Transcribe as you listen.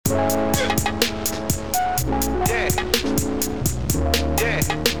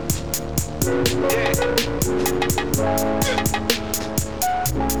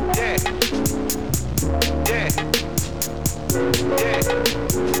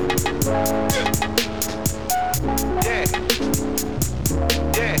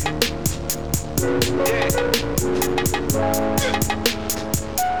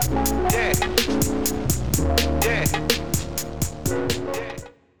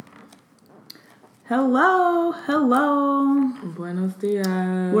Hello. Buenos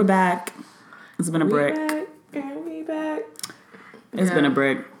dias. We're back. It's been a brick. We back. It's been a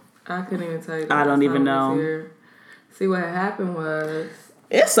brick. I couldn't even tell you. I don't even know. Here. See, what happened was...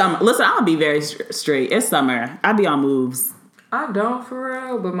 It's summer. Listen, I'll be very straight. It's summer. I be on moves. I don't for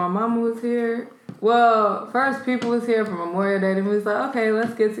real, but my mama was here. Well, first people was here for Memorial Day, and we was like, okay,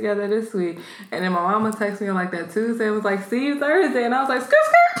 let's get together this week. And then my mama texted me on like that Tuesday and was like, see you Thursday. And I was like,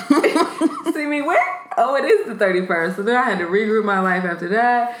 skirt. See me where? Oh, it is the 31st. So then I had to regroup my life after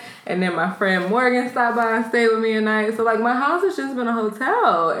that. And then my friend Morgan stopped by and stayed with me a night. So like my house has just been a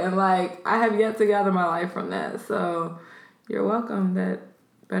hotel. And like I have yet to gather my life from that. So you're welcome. That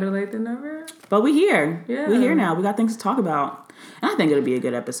better late than never. But we here. Yeah. We here now. We got things to talk about. And I think it'll be a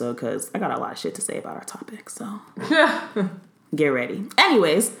good episode because I got a lot of shit to say about our topic. So get ready.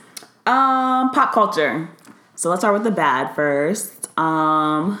 Anyways, pop culture. So let's start with the bad first.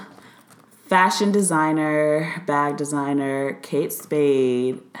 Fashion designer, bag designer, Kate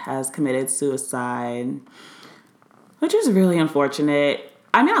Spade has committed suicide, which is really unfortunate.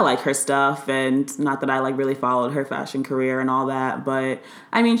 I mean, I like her stuff, and not that I like really followed her fashion career and all that, but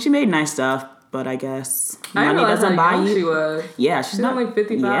I mean, she made nice stuff, but I guess money doesn't buy you. She was. Yeah, she's only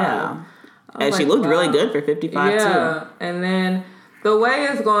 55. Yeah, and she looked really good for 55 too. And then the way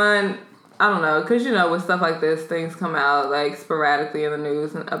it's going, I don't know, because, you know, with stuff like this, things come out, like, sporadically in the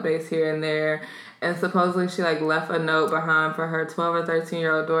news and updates here and there. And supposedly she, like, left a note behind for her 12 or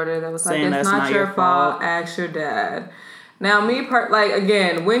 13-year-old daughter that was saying, like, it's not your fault, ask your dad. Now, like,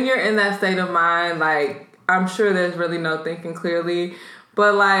 again, when you're in that state of mind, like, I'm sure there's really no thinking clearly.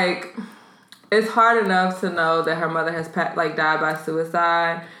 But, like, it's hard enough to know that her mother has, like, died by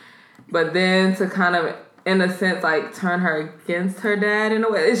suicide. But then to kind of, in a sense, like, turn her against her dad in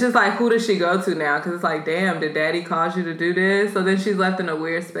a way. It's just like, who does she go to now? Because it's like, damn, did daddy cause you to do this? So then she's left in a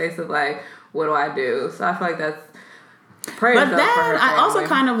weird space of, like, what do I do? So I feel like that's prayers up for her family. I also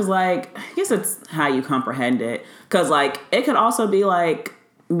kind of was like, I guess it's how you comprehend it. Because, like, it could also be, like,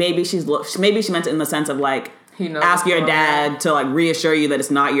 maybe she meant it in the sense of, like, ask your dad to, like, reassure you that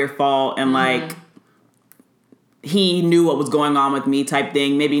it's not your fault and, like, he knew what was going on with me type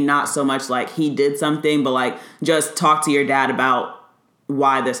thing. Maybe not so much like he did something, but like just talk to your dad about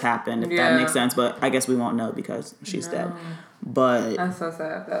why this happened, if that makes sense. But I guess we won't know because she's dead. But that's so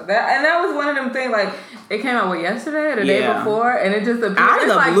sad though. That was one of them things, like, it came out yesterday or the day before, and it just appeared. Out of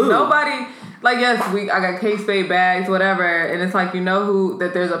the blue. Nobody, like, yes, I got Kate Spade bags, whatever, and it's like, you know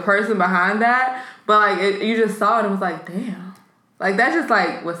that there's a person behind that, but like you just saw it and was like, damn. Like, that just,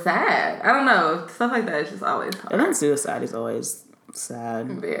 like, was sad. I don't know. Stuff like that is just always hard. And then suicide is always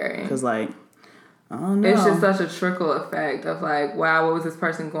sad. Very. Because, like, I don't know. It's just such a trickle effect of, like, wow, what was this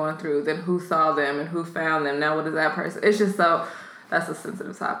person going through? Then who saw them and who found them? Now what is that person? It's just that's a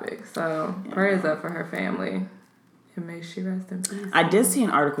sensitive topic. So, prayers up for her family. And may she rest in peace. I did see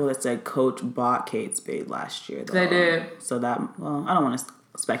an article that said Coach bought Kate Spade last year, though. They did. So that, well, I don't want to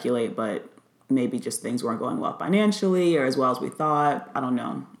speculate, but maybe just things weren't going well financially or as well as we thought. I don't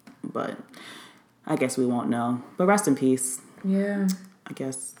know. But I guess we won't know. But rest in peace. Yeah. I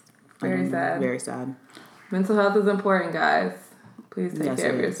guess. Very sad. Very sad. Mental health is important, guys. Please take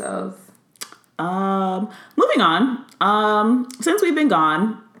care of yourselves. Moving on. Since we've been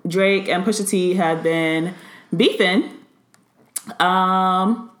gone, Drake and Pusha T have been beefing.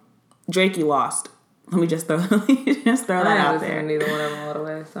 Drake, you lost. Let me just throw that out there. Neither one of them all the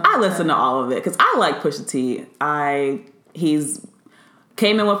way. So I listen to all of it because I like Pusha T. He's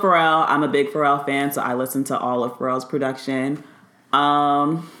came in with Pharrell. I'm a big Pharrell fan, so I listen to all of Pharrell's production.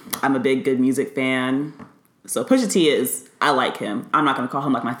 I'm a big Good Music fan. So Pusha T I like him. I'm not going to call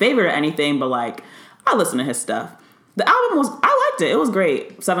him like my favorite or anything, but like I listen to his stuff. The album I liked it. It was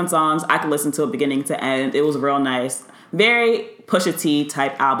great. 7 songs. I could listen to it beginning to end. It was real nice. Very Pusha T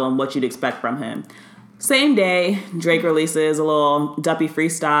type album, what you'd expect from him. Same day, Drake releases a little Duppy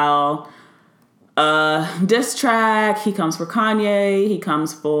freestyle diss track. He comes for Kanye. He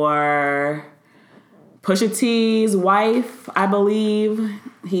comes for Pusha T's wife, I believe.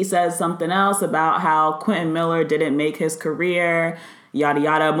 He says something else about how Quentin Miller didn't make his career, yada,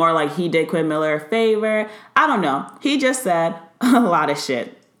 yada. More like he did Quentin Miller a favor. I don't know. He just said a lot of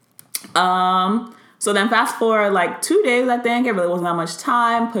shit. So then fast forward like 2 days, I think. It really wasn't that much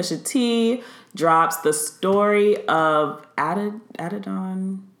time. Pusha T drops the story of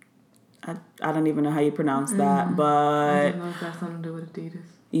Adidon. I don't even know how you pronounce that, but... I don't know if that's something to do with Adidas.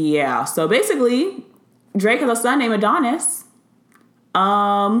 Yeah, so basically, Drake has a son named Adonis,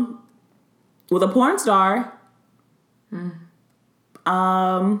 with a porn star.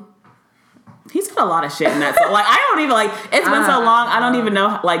 He's got a lot of shit in that. So, like, I don't even, like, it's been so long, I don't even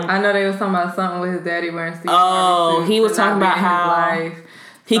know, like... I know they was talking about something with his daddy wearing Steve Oh, he was talking about how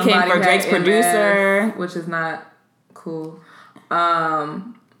he came for Drake's producer. Which is not cool.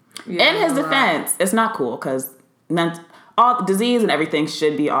 In his defense, it's not cool, because all disease and everything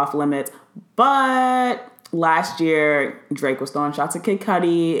should be off limits. But last year, Drake was throwing shots at Kid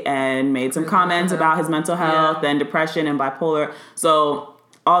Cudi and made some comments about his mental health and depression and bipolar. So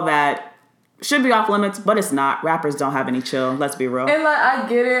all that should be off limits, but it's not. Rappers don't have any chill. Let's be real. And, like, I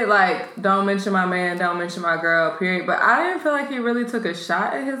get it. Like, don't mention my man, don't mention my girl, period. But I didn't feel like he really took a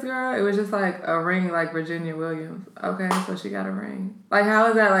shot at his girl. It was just, like, a ring like Virginia Williams. Okay, so she got a ring. Like, how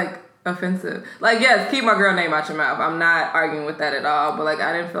is that, like, offensive? Like, yes, keep my girl name out your mouth. I'm not arguing with that at all. But, like,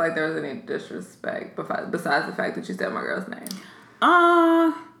 I didn't feel like there was any disrespect besides the fact that you said my girl's name.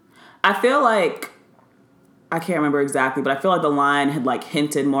 I feel like... I can't remember exactly, but I feel like the line had, like,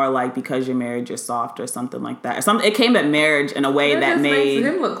 hinted more like, because you're married, you're soft, or something like that. Or something. It came at marriage in a way that made...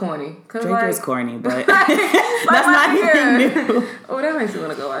 makes him look corny. Drake like, is corny, but that's not anything new. Oh, that makes me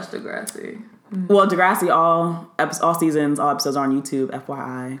want to go watch Degrassi. Well, Degrassi, all episodes are on YouTube,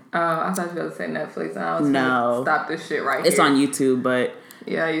 FYI. Oh, I thought you were going to say Netflix, and I was going to stop this shit right It's here. on YouTube, but...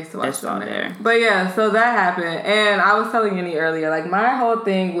 Yeah, I used to watch it's on there. But yeah, so that happened. And I was telling Yenny earlier, like, my whole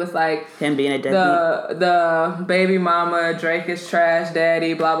thing was, like... him being a deadbeat. The baby mama, Drake is trash,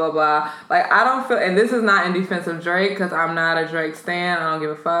 daddy, blah, blah, blah. Like, I don't feel... And this is not in defense of Drake, because I'm not a Drake stan. I don't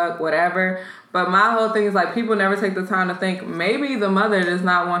give a fuck, whatever. But my whole thing is, like, people never take the time to think, maybe the mother does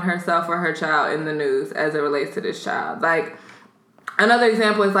not want herself or her child in the news as it relates to this child. Like... Another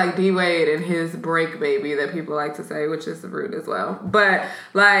example is, like, D-Wade and his break baby that people like to say, which is rude as well. But,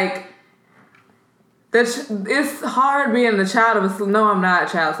 like, it's hard being the child of a... No, I'm not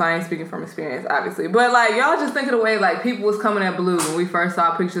a child, so I ain't speaking from experience, obviously. But, like, y'all just think of the way, like, people was coming at Blue when we first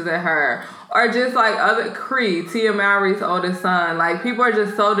saw pictures of her. Or just, like, other... Cree, Tia Mowry's oldest son. Like, people are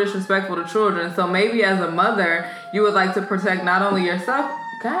just so disrespectful to children. So maybe as a mother, you would like to protect not only yourself...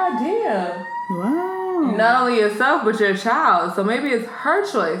 God damn. Wow. Not only yourself, but your child. So maybe it's her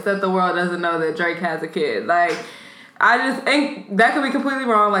choice that the world doesn't know that Drake has a kid. Like, I just think that could be completely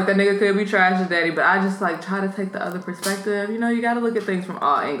wrong. Like, that nigga could be trash as daddy. But I just, like, try to take the other perspective. You know, you got to look at things from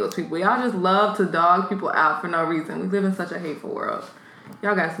all angles, people. Y'all just love to dog people out for no reason. We live in such a hateful world.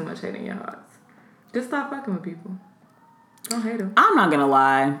 Y'all got so much hate in your hearts. Just stop fucking with people. Don't hate them. I'm not going to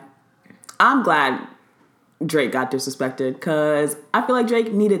lie. I'm glad Drake got disrespected, because I feel like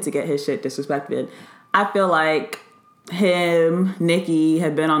Drake needed to get his shit disrespected. I feel like him, Nicki,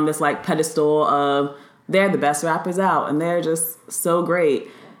 had been on this, like, pedestal of they're the best rappers out and they're just so great.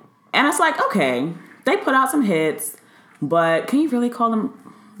 And it's like, okay, they put out some hits, but can you really call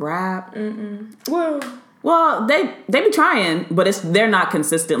them rap? Well, they be trying, but they're not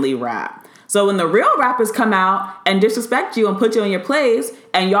consistently rap. So when the real rappers come out and disrespect you and put you in your place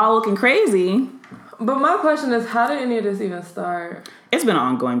and y'all looking crazy... But my question is, how did any of this even start? It's been an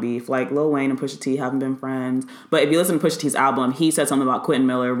ongoing beef. Like, Lil Wayne and Pusha T haven't been friends. But if you listen to Pusha T's album, he said something about Quentin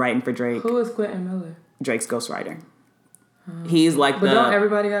Miller writing for Drake. Who is Quentin Miller? Drake's ghostwriter. He's like But don't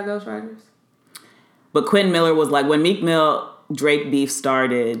everybody got ghostwriters? But Quentin Miller was like, when Meek Mill Drake beef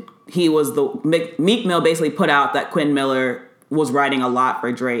started, he was Meek Mill basically put out that Quentin Miller was writing a lot for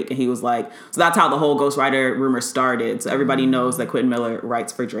Drake, and he was like, so that's how the whole ghostwriter rumor started. So everybody knows that Quentin Miller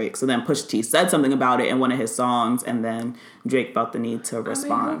writes for Drake. So then Pusha T said something about it in one of his songs, and then Drake felt the need to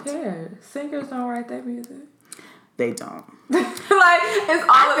respond. I mean, who cares? Singers don't write their music. They don't. Like, it's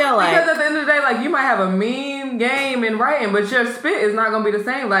all because at the end of the day, like, you might have a mean game in writing, but your spit is not gonna be the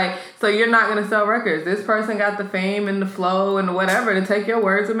same. Like, so you're not gonna sell records. This person got the fame and the flow and the whatever to take your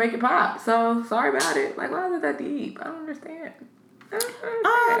words and make it pop. So sorry about it. Like, why is it that deep? I don't understand.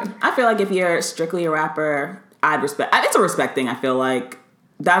 I feel like if you're strictly a rapper, I'd respect. It's a respect thing. I feel like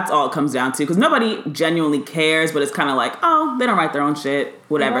that's all it comes down to, because nobody genuinely cares, but it's kind of like, oh, they don't write their own shit,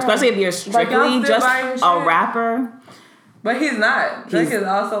 whatever. Yeah. Especially if you're strictly just a rapper. But he's not. Drake is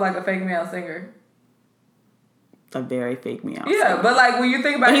also like a fake meow singer. A very fake meow singer. Yeah, but like when you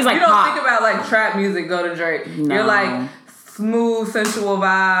think about it, you don't think about like trap music, go to Drake. No. You're like smooth, sensual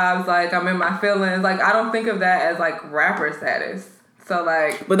vibes, like I'm in my feelings. Like I don't think of that as like rapper status. So,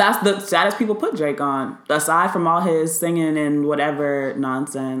 like... But that's the status people put Drake on. Aside from all his singing and whatever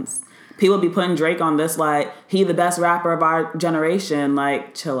nonsense. People be putting Drake on this, like, he the best rapper of our generation.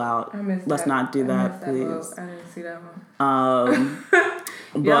 Like, chill out. Let's not do that, please. I didn't see that one.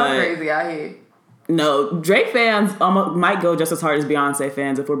 But y'all crazy out here. No, Drake fans might go just as hard as Beyonce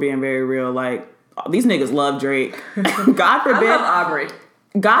fans if we're being very real. Like, these niggas love Drake. God forbid. I love Aubrey.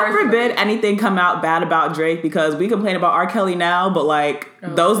 God forbid anything come out bad about Drake, because we complain about R. Kelly now, but like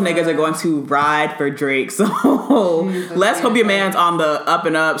those niggas are going to ride for Drake. So let's hope your man's on the up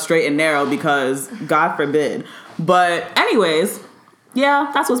and up, straight and narrow, because God forbid. But anyways,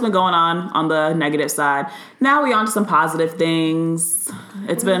 yeah, that's what's been going on the negative side. Now we on to some positive things.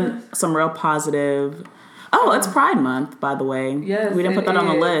 It's been some real positive. Oh, it's Pride Month, by the way. Yes, we didn't put that on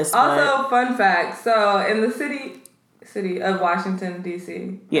the list. Also, fun fact. So in the city of Washington,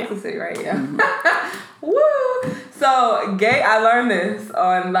 D.C. Yeah. That's the city, right? Yeah. Mm-hmm. Woo! So, I learned this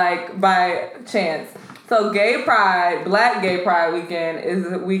on, like, by chance. So, Gay Pride, Black Gay Pride weekend is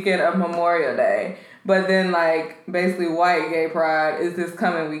the weekend of Memorial Day. But then, like, basically white Gay Pride is this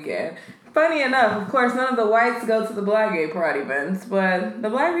coming weekend. Funny enough, of course, none of the whites go to the Black Gay Pride events, but the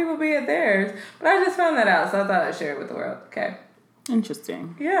black people be at theirs. But I just found that out, so I thought I'd share it with the world. Okay.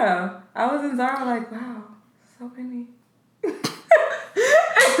 Interesting. Yeah. I was in Zara like, wow, so many. And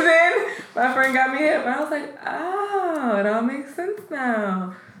then my friend got me hip, and I was like, oh, it all makes sense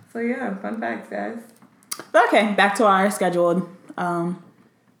now. So yeah, fun facts, guys. Okay, back to our scheduled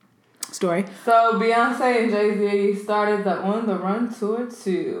story. So Beyonce and Jay-Z started the On the Run tour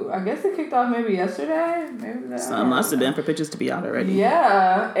too. I guess it kicked off maybe yesterday. So it must have been for pictures to be out already.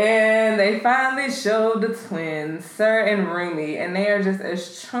 Yeah, and they finally showed the twins, Sir and Rumi, and they are just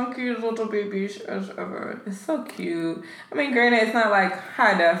as chunky as little babies as ever. It's so cute. I mean, granted, it's not like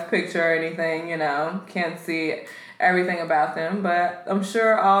high def picture or anything, you know, can't see everything about them, but I'm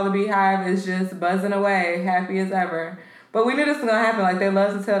sure all the Beehive is just buzzing away, happy as ever. But we knew this was going to happen. Like, they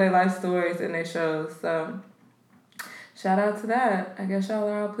love to tell their life stories in their shows. So, shout out to that. I guess y'all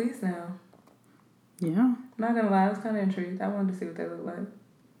are all pleased now. Yeah. I'm not going to lie. I was kind of intrigued. I wanted to see what they look like.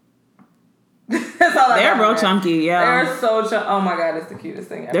 That's all They're real chunky, yeah. They're so chunky. Oh, my God. It's the cutest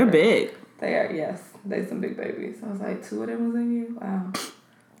thing ever. They're big. They are, yes. They some big babies. I was like, 2 of them was in you? Wow.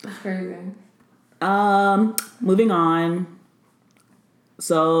 That's crazy. Moving on.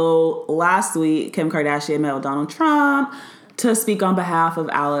 So last week, Kim Kardashian met with Donald Trump to speak on behalf of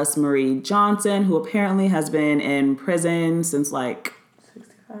Alice Marie Johnson, who apparently has been in prison since like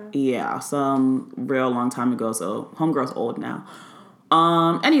 65. Yeah, some real long time ago. So homegirl's old now.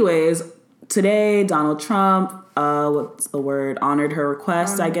 Anyways, today Donald Trump, what's the word? Honored her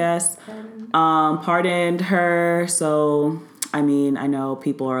request, I guess. Pardoned her. So I mean, I know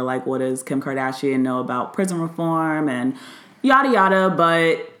people are like, what does Kim Kardashian know about prison reform and yada yada,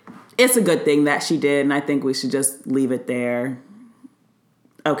 but it's a good thing that she did, and I think we should just leave it there.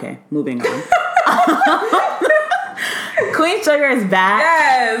 Okay, moving on. Queen Sugar is back.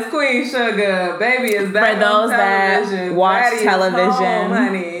 Yes, Queen Sugar. Baby is back. For those on television. that watch Daddy television, home,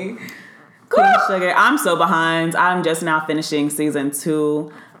 honey. Queen Sugar. I'm so behind. I'm just now finishing season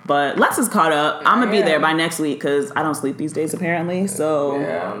 2. But Lex is caught up. I'm going to be there by next week because I don't sleep these days, apparently. So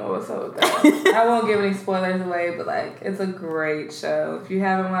yeah, I don't know what's up with that. I won't give any spoilers away, but like, it's a great show. If you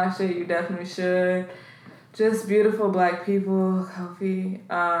haven't watched it, you definitely should. Just beautiful black people. Kofi.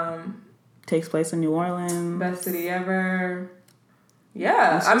 Takes place in New Orleans. Best city ever.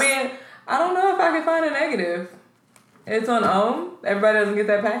 Yeah. I mean, I don't know if I can find a negative. It's on OWN. Everybody doesn't get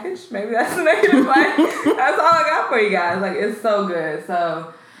that package. Maybe that's the negative. Like, that's all I got for you guys. Like, it's so good.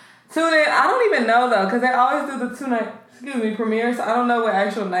 So tune in. I don't even know though, because they always do the 2-night, premiere. So I don't know what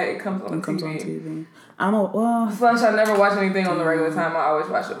actual night it comes on TV. Slash, I never watch anything on the regular time. I always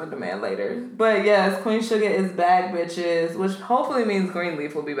watch it on demand later. But yes, Queen Sugar is back, bitches. Which hopefully means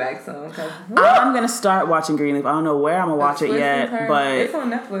Greenleaf will be back soon. I'm gonna start watching Greenleaf. I don't know where I'm gonna watch it yet, but it's on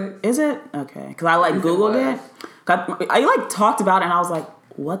Netflix. Is it? Okay, because I like Googled it. I like talked about it, and I was like,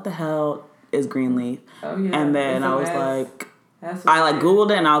 "What the hell is Greenleaf?" Oh yeah. And then I was like. I like Googled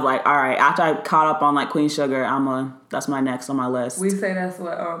it and I was like, all right, after I caught up on like Queen Sugar, that's my next on my list. We say that's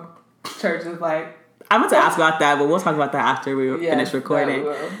what church is like. I meant to ask about that, but we'll talk about that after we finish recording.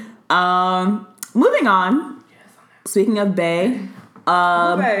 Moving on. Speaking of Bae,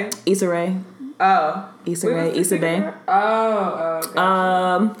 Issa Rae. Oh. Issa Bae.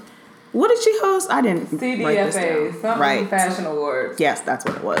 Gotcha. What did she host? I didn't CDFA, something Fashion Awards. Yes, that's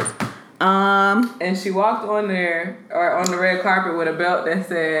what it was. And she walked on there, or on the red carpet with a belt that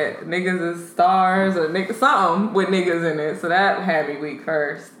said niggas is stars, or something with niggas in it. So that had me weak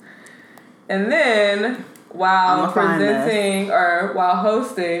first. And then while presenting or while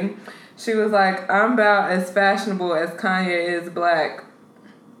hosting, she was like, "I'm about as fashionable as Kanye is black."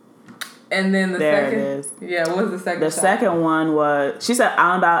 And then what was the second? The second one was, she said,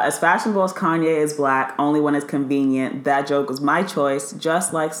 "I'm about as fashionable as Kanye is black, only when it's convenient. That joke was my choice,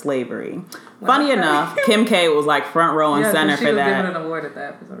 just like slavery." Funny enough, Kim K was like front row and center for that. She was given an award at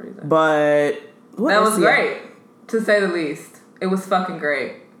that for some reason. But that was great, to say the least. It was fucking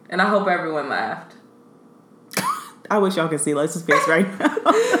great, and I hope everyone laughed. I wish y'all could see Leslie's face right now.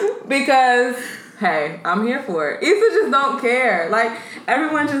 Because, hey, I'm here for it. Issa just don't care. Like,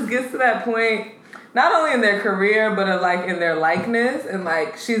 everyone just gets to that point, not only in their career, but like in their likeness. And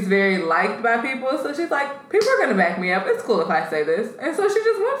like, she's very liked by people. So she's like, people are going to back me up. It's cool if I say this. And so she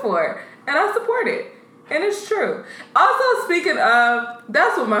just went for it. And I support it. And it's true. Also, speaking of,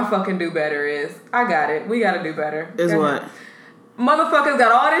 that's what my fucking do better is. I got it. We got to do better. Is what? Motherfuckers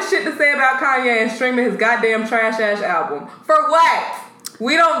got all this shit to say about Kanye and streaming his goddamn trash-ass album. For what?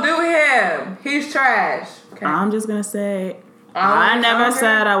 We don't do him. He's trash. Okay. I'm just going to say, I never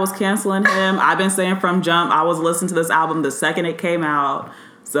said I was canceling him. I've been saying from jump, I was listening to this album the second it came out.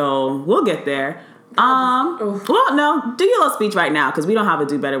 So we'll get there. Well, no, do your little speech right now, because we don't have a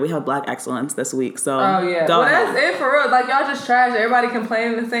do better. We have Black Excellence this week, so go ahead. That's it for real. Like, y'all just trash. Everybody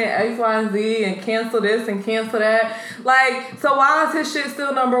complaining and saying X, Y, and Z and cancel this and cancel that. Like, so why is his shit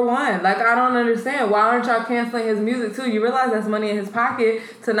still number one? Like, I don't understand. Why aren't y'all canceling his music too? You realize that's money in his pocket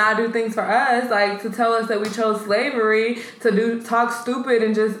to not do things for us, like to tell us that we chose slavery, to talk stupid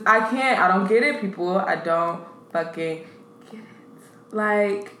and just, I don't get it, people. I don't fucking get it.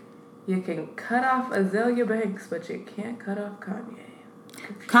 Like, you can cut off Azealia Banks, but you can't cut off Kanye.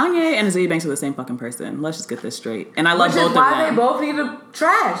 Kanye and Azealia Banks are the same fucking person. Let's just get this straight. And I love both of them. Which is why they both need to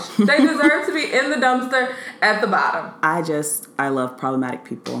trash. They deserve to be in the dumpster at the bottom. I love problematic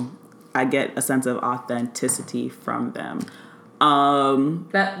people. I get a sense of authenticity from them.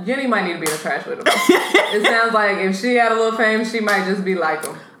 That Jenny might need to be in the trash with him. It sounds like if she had a little fame, she might just be like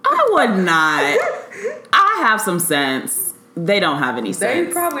him. I would not. I have some sense. They don't have any sense.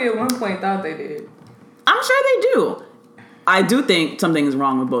 They probably at one point thought they did. I'm sure they do. I do think something is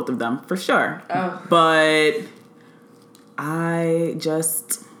wrong with both of them, for sure. Oh. But I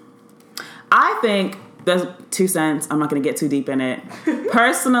think there's 2 cents. I'm not going to get too deep in it.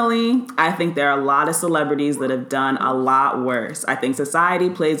 Personally, I think there are a lot of celebrities that have done a lot worse. I think society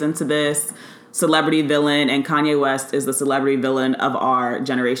plays into this celebrity villain, and Kanye West is the celebrity villain of our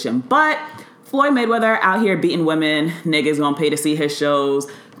generation. But Floyd Mayweather out here beating women. Niggas gonna pay to see his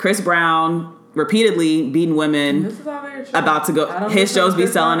shows. Chris Brown repeatedly beating women. This is all very true. About to go. His shows be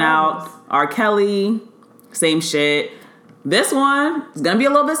selling out. R. Kelly, same shit. This one is gonna be a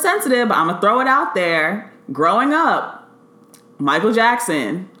little bit sensitive, but I'm gonna throw it out there. Growing up, Michael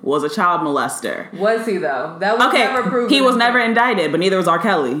Jackson was a child molester. Was he though? That was never proven. He was never indicted, but neither was R.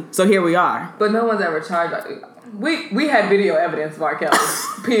 Kelly. So here we are. But no one's ever charged. We had video evidence of R. Kelly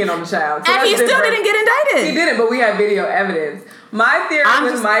peeing on the child. So and he still didn't get indicted. He didn't, but we had video evidence. My theory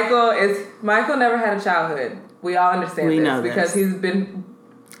with Michael is Michael never had a childhood. We all understand this because he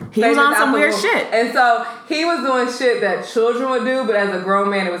was on some weird shit. And so he was doing shit that children would do, but as a grown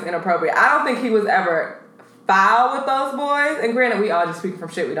man, it was inappropriate. I don't think he was ever foul with those boys. And granted, we all just speak from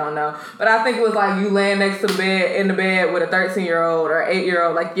shit we don't know. But I think it was like you laying next to the bed, in the bed with a 13-year-old or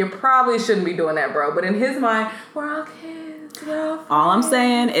 8-year-old. Like, you probably shouldn't be doing that, bro. But in his mind, we're all kids. All I'm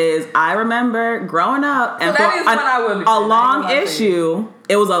saying is I remember growing up and so that is when I would be a long issue.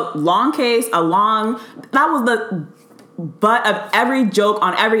 It was a long case, that was the butt of every joke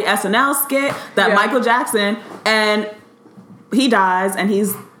on every SNL skit that Michael Jackson, and he dies and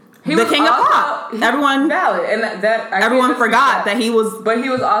he's the king of pop. Everyone valid, and everyone forgot that he was. But he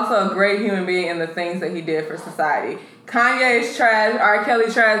was also a great human being in the things that he did for society. Kanye's trash, R.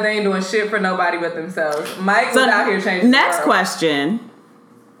 Kelly trash. They ain't doing shit for nobody but themselves. Mike was out here changing. Next question.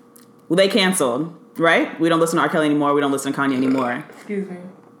 They canceled, right? We don't listen to R. Kelly anymore. We don't listen to Kanye anymore. Excuse me.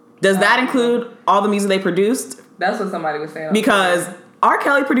 Does that include all the music they produced? That's what somebody was saying. Because R.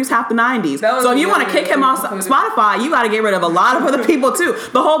 Kelly produced half the 90s. So if you want to kick him off Spotify, you got to get rid of a lot of other people too.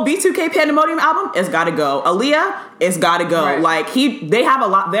 The whole B2K Pandemonium album, it's got to go. Aaliyah, it's got to go. Right. Like they have a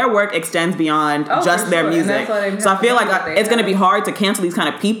lot. Their work extends beyond just their music. So I feel like it's going to be hard to cancel these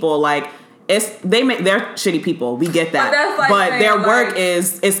kind of people. Like they're shitty people. We get that. But their work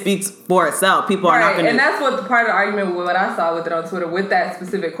it speaks for itself. People are not going to. And that's what part of the argument with what I saw with it on Twitter with that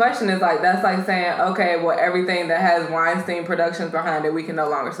specific question is like, that's like saying, okay, well, everything that has Weinstein Productions behind it, we can no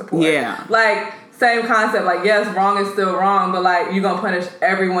longer support. Yeah. Like, same concept. Like, yes, wrong is still wrong, but like, you gonna punish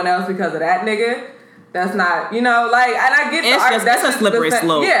everyone else because of that nigga? That's not, and I get it's the art. That's a slippery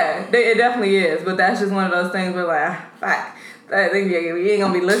slope. Yeah, it definitely is. But that's just one of those things where fuck. I think we ain't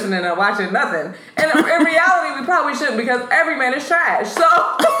gonna be listening or watching nothing. And in reality, we probably shouldn't because every man is trash. So,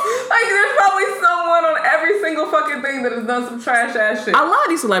 there's probably someone on every single fucking thing that has done some trash ass shit. A lot of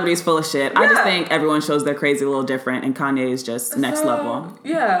these celebrities full of shit. Yeah. I just think everyone shows their crazy a little different, and Kanye is just next level.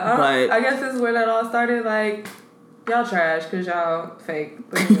 Yeah, but I guess this is where that all started. Y'all trash because y'all fake.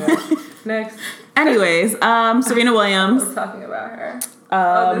 But anyway, next. Anyways, Serena Williams. We're talking about her.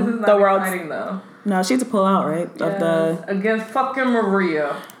 This is not exciting though. No, she had to pull out, right? Yes, against fucking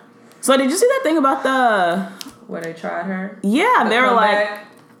Maria. So did you see that thing about where they tried her? Yeah, they were like,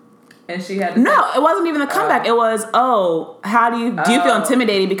 and she had to it wasn't even a comeback. It was, how do you feel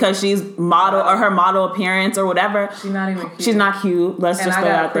intimidated because she's model or her model appearance or whatever? She's not even cute. She's not cute. Let's just put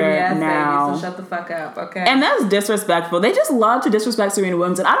it out there now. Baby, so shut the fuck up, okay? And that's disrespectful. They just love to disrespect Serena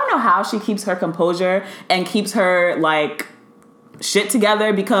Williams, and I don't know how she keeps her composure and keeps her shit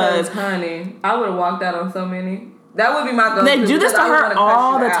together because honey, I would have walked out on so many. That would be my go-to. They do this to her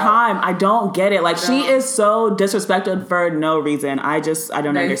all the time. I don't get it. She is so disrespected for no reason. I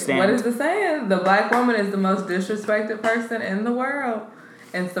don't understand. What is the saying? The black woman is the most disrespected person in the world.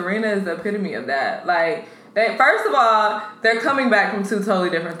 And Serena is the epitome of that. First of all, they're coming back from two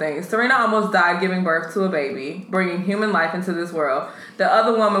totally different things. Serena almost died giving birth to a baby, bringing human life into this world. The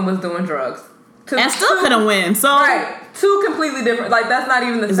other woman was doing drugs. And still couldn't win. So two completely different. That's not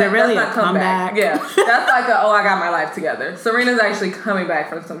even the same. Is it really that's a comeback? Yeah, that's I got my life together. Serena's actually coming back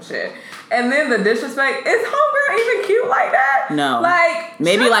from some shit. And then the disrespect. Is homegirl even cute like that? No.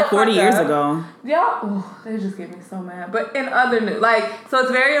 Maybe 40 years ago. Y'all, they just get me so mad. But in other news, so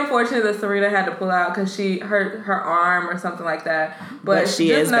it's very unfortunate that Serena had to pull out because she hurt her arm or something like that. But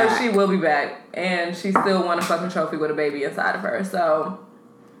she is back. She will be back, and she still won a fucking trophy with a baby inside of her. So.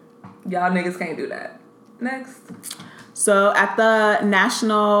 Y'all niggas can't do that. Next. So at the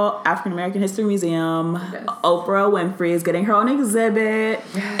National African American History Museum, Oprah Winfrey is getting her own exhibit.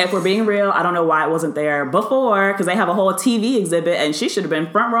 Yes. If we're being real, I don't know why it wasn't there before because they have a whole TV exhibit and she should have been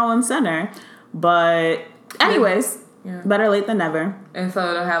front row and center. But anyways, better late than never. And so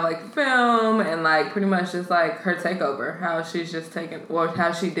it'll have film and pretty much just her takeover, how she's just taken, or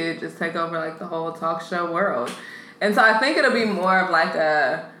how she did just take over the whole talk show world. And so I think it'll be more of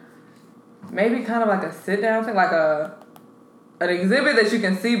maybe kind of a sit-down thing, an exhibit that you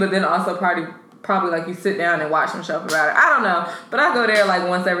can see, but then also probably you sit down and watch some stuff about it. I don't know, but I go there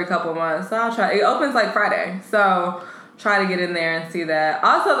once every couple of months, so I'll try. It opens Friday, so try to get in there and see that.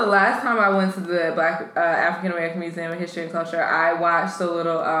 Also, the last time I went to the Black African American Museum of History and Culture, I watched the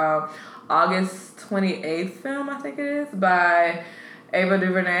little August 28th film, I think it is, by Ava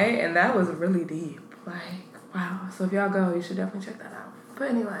DuVernay, and that was really deep. Wow. So if y'all go, you should definitely check that out. But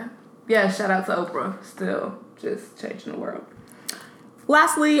anyway. Yeah, shout out to Oprah. Still just changing the world.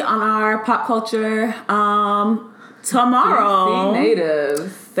 Lastly, on our pop culture, tomorrow, DC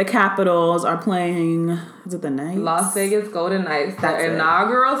natives. The Capitals are playing, is it the Knights? Las Vegas Golden Knights. The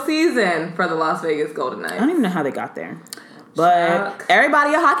inaugural season for the Las Vegas Golden Knights. I don't even know how they got there. But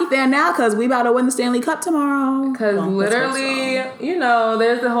everybody a hockey fan now because we about to win the Stanley Cup tomorrow. Because literally,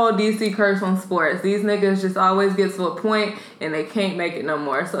 there's the whole DC curse on sports. These niggas just always get to a point and they can't make it no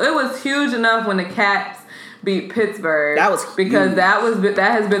more. So it was huge enough when the Caps beat Pittsburgh. That was because that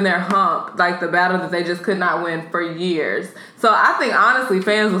has been their hump, the battle that they just could not win for years. So I think honestly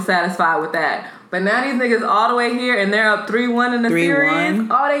fans were satisfied with that. But now these niggas all the way here and they're up 3-1 in the series.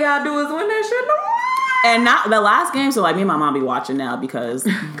 All they gotta do is win that shit no more. And not the last game, so me and my mom be watching now because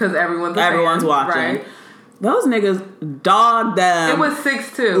everyone's watching. Right? Those niggas dogged them. It was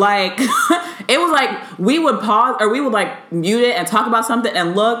 6-2. It was we would pause or we would mute it and talk about something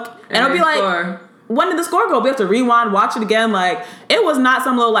and look and it'll be when did the score go? We have to rewind, watch it again. It was not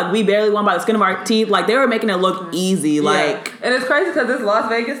some little we barely won by the skin of our teeth. They were making it look easy. And it's crazy because this Las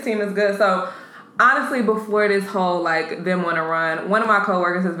Vegas team is good. So honestly, before this whole them want to run, one of my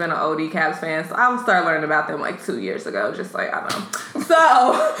coworkers has been an OD Caps fan, so I started learning about them 2 years ago, just I know.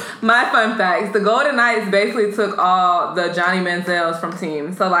 So my fun facts: the Golden Knights basically took all the Johnny Manziels from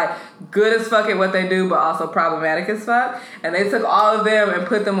teams, so good as fuck at what they do, but also problematic as fuck, and they took all of them and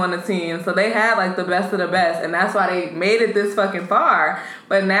put them on the team. So they had the best of the best, and that's why they made it this fucking far.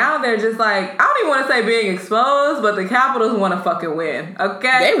 But now they're just I don't even want to say being exposed, but the Capitals want to fucking win.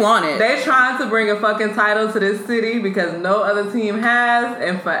 Okay, they want it. They're trying to bring a fucking title to this city because no other team has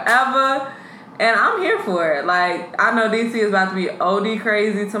in forever. And I'm here for it. I know DC is about to be OD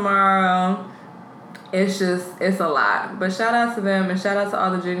crazy tomorrow. It's a lot. But shout out to them and shout out to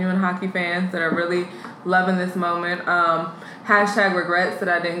all the genuine hockey fans that are really loving this moment. Hashtag regrets that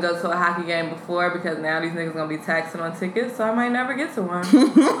I didn't go to a hockey game before because now these niggas gonna be taxing on tickets, so I might never get to one.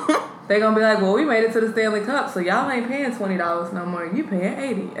 They gonna be like, well, we made it to the Stanley Cup, so y'all ain't paying $20 no more. You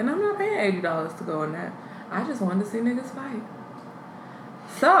paying $80, and I'm not paying $80 to go in that. I just wanted to see niggas fight.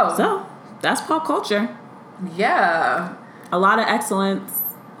 So that's pop culture. Yeah. A lot of excellence,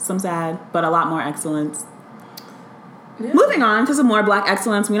 some sad, but a lot more excellence. Yeah. Moving on to some more Black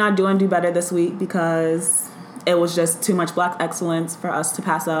excellence. We're not doing Do Better this week because it was just too much Black excellence for us to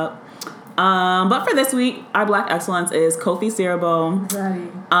pass up. But for this week, our Black excellence is Kofi Siriboe.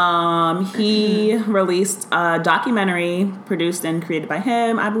 He released a documentary produced and created by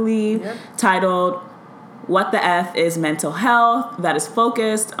him, I believe, titled What the F is Mental Health, that is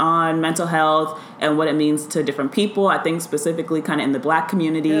focused on mental health and what it means to different people, I think specifically kind of in the Black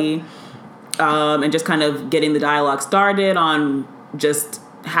community, and just kind of getting the dialogue started on just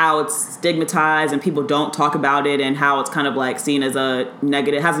how it's stigmatized and people don't talk about it and how it's kind of like seen as a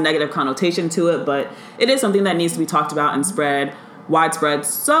negative, has a negative connotation to it, but it is something that needs to be talked about and spread widespread.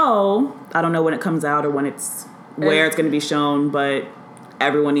 So I don't know when it comes out or when it's where it's going to be shown, but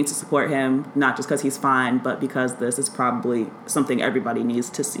everyone needs to support him, not just because he's fine, but because this is probably something everybody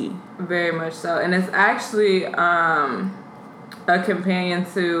needs to see. Very much so. And it's actually a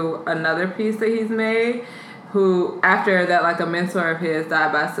companion to another piece that he's made, who, after that, like, a mentor of his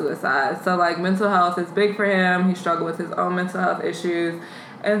died by suicide. So, like, mental health is big for him. He struggled with his own mental health issues.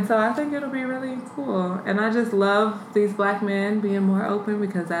 And so I think it'll be really cool. And I just love these Black men being more open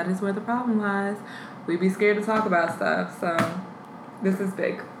because that is where the problem lies. We be scared to talk about stuff. So this is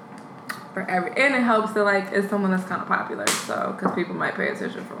big for and it helps that, like, it's someone that's kind of popular. So, because people might pay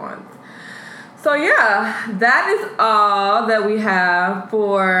attention for once. So yeah, that is all that we have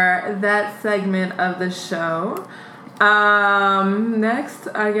for that segment of the show. Next,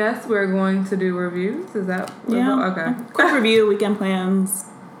 I guess we're going to do reviews. Is that okay? Quick review, weekend plans,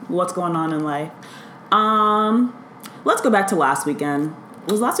 what's going on in life. Let's go back to last weekend.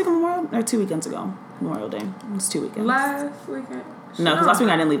 Was last weekend Memorial or 2 weekends ago? Memorial Day. It was 2 weekends. Last weekend? No, because last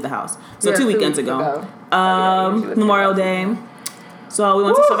weekend I didn't leave the house. So 2 weekends ago. Memorial Day. So we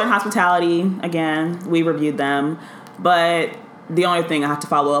went to Southern Hospitality again. We reviewed them, but the only thing I have to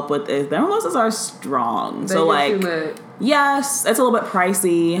follow up with is their mimosas are strong. So like, yes, it's a little bit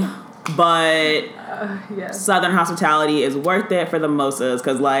pricey, but Southern Hospitality is worth it for the mimosas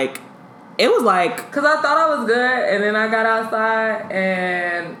because like it was like, because I thought I was good, and then I got outside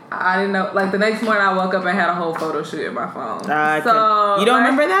and I didn't know. Like the next morning, I woke up and had a whole photo shoot in my phone. So you don't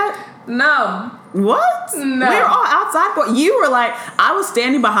remember that? No. What? No. We were all outside, but you were like, I was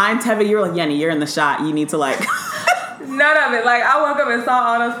standing behind Teva. You were like, Yenny, you're in the shot. You need to like. None of it. Like, I woke up and saw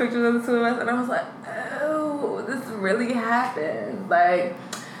all those pictures of the two of us, and I was like, oh, this really happened. Like,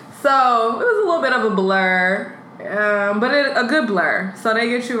 so it was a little bit of a blur, but a good blur. So they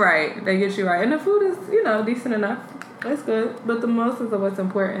get you right. And the food is, decent enough. It's good. But the mimosas are what's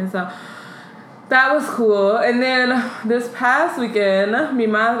important. So that was cool. And then this past weekend, mi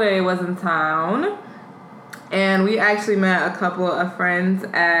madre was in town. And we actually met a couple of friends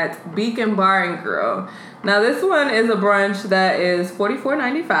at Beacon Bar and Grill. Now, this one is a brunch that is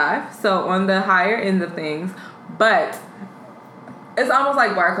 $44.95, so on the higher end of things. But it's almost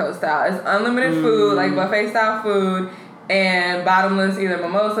like barcode style. It's unlimited food, like buffet-style food, and bottomless either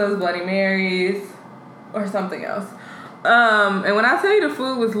mimosas, Bloody Marys, or something else. And when I tell you the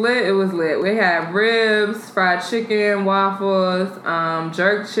food was lit, it was lit. We had ribs, fried chicken, waffles,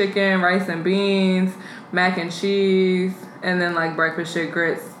 jerk chicken, rice and beans, mac and cheese, and then like breakfast shit,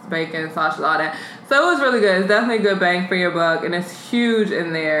 grits, bacon, sausage, all that. So it was really good. It's definitely a good bang for your buck, and it's huge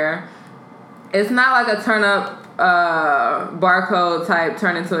in there. It's not like a turn up barcode type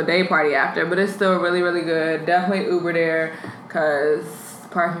turn into a day party after, but it's still really, really good. Definitely Uber there because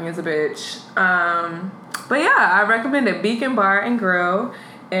parking is a bitch. But yeah, I recommend it. Beacon Bar and Grill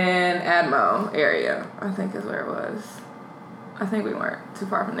in Admo area, I think is where it was. I think we weren't too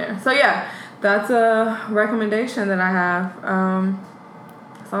far from there. So yeah, that's a recommendation that I have.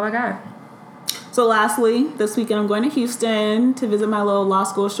 That's all I got. So lastly, this weekend I'm going to Houston to visit my little law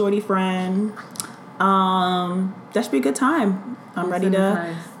school shorty friend. That should be a good time. I'm ready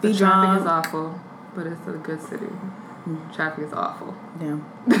to be drunk. Traffic is awful, but it's a good city. Traffic is awful. Yeah.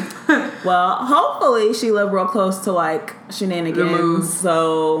 Well, hopefully she lived real close to like shenanigans,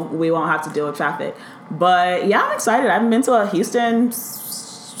 so we won't have to deal with traffic. But yeah, I'm excited. I haven't been to Houston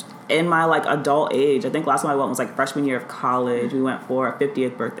in my like adult age. I think last time I went was like freshman year of college. We went for a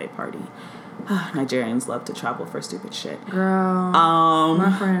 50th birthday party. Nigerians love to travel for stupid shit. Girl,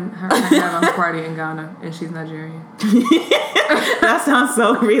 my friend, her had a party in Ghana, and she's Nigerian. That sounds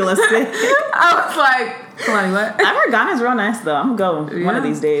so realistic. I was like, Kalani, what? I've heard Ghana's real nice though. I'm gonna go one of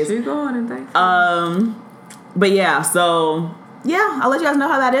these days. She's going and thanks. But yeah, so yeah, I'll let you guys know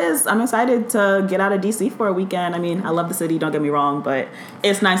how that is. I'm excited to get out of DC for a weekend. I mean, I love the city, don't get me wrong, but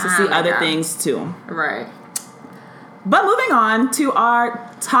it's nice to see other things too. Right. But moving on to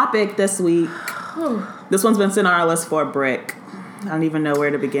our topic this week. This one's been sitting on our list for a brick. I don't even know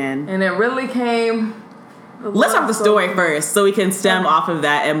where to begin. And it really came... Let's have the story first so we can stem off of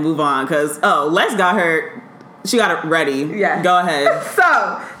that and move on. Because, Les got hurt. She got it ready. Yeah. Go ahead.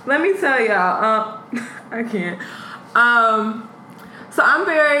 So, let me tell y'all. I can't. So I'm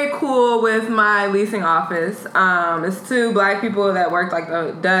very cool with my leasing office. It's 2 black people that work like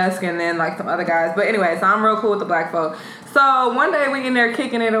the desk and then like some other guys. But anyway, so I'm real cool with the black folk. So one day we in there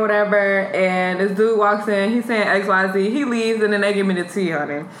kicking it or whatever, and this dude walks in. He's saying XYZ. He leaves, and then they give me the tea on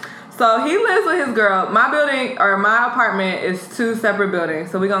him. So he lives with his girl. My building or my apartment is 2 separate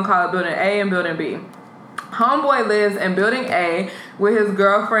buildings. So we're gonna call it building A and building B. Homeboy lives in building A with his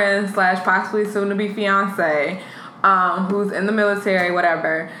girlfriend / possibly soon to be fiance. Who's in the military,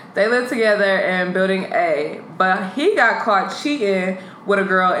 whatever. They live together in building A, but he got caught cheating with a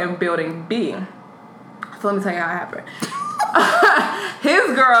girl in building B. So let me tell you how it happened.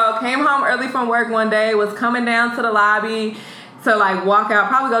 His girl came home early from work one day, was coming down to the lobby to like walk out,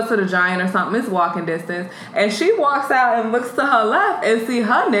 probably go to the Giant or something. It's walking distance. And she walks out and looks to her left and see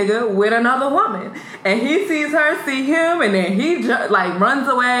her nigga with another woman. And he sees her, see him, and then he like runs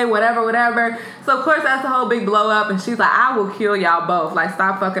away, whatever. So of course that's a whole big blow up. And she's like, I will kill y'all both. Like,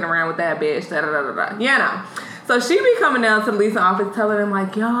 stop fucking around with that bitch. You know. So she be coming down to the leasing office telling him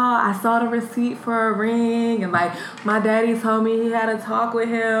like, y'all, I saw the receipt for a ring, and like my daddy told me he had a talk with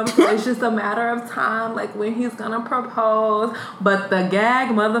him, so it's just a matter of time, like when he's gonna propose. But the gag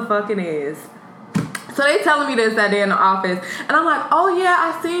motherfucking is, so they telling me this that day in the office, and I'm like, oh yeah,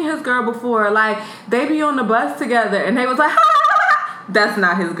 I seen his girl before, like they be on the bus together, and they was like, ha, that's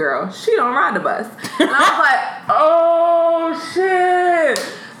not his girl, she don't ride the bus. And I was like, oh shit.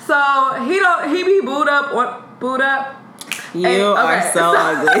 So he be booed up. You are so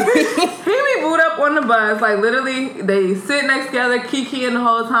ugly. He be booed up on the bus. Like, literally, they sit next together, kikiing the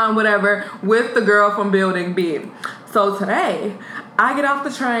whole time, whatever, with the girl from building B. So today, I get off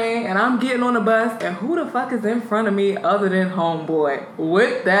the train, and I'm getting on the bus, and who the fuck is in front of me other than homeboy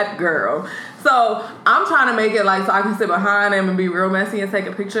with that girl? So I'm trying to make it like so I can sit behind him and be real messy and take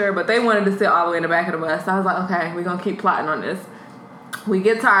a picture, but they wanted to sit all the way in the back of the bus. So I was like, okay, we're going to keep plotting on this. We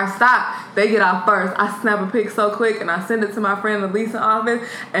get to our stop. They get out first. I snap a pic so quick and I send it to my friend in the leasing office,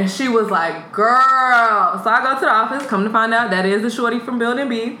 and she was like, girl. So I go to the office, come to find out that is the shorty from building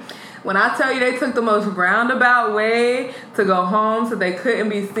B. When I tell you they took the most roundabout way to go home so they couldn't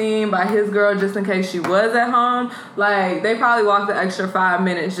be seen by his girl just in case she was at home, like they probably walked the extra 5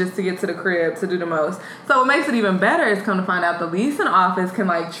 minutes just to get to the crib to do the most. So what makes it even better is come to find out the leasing office can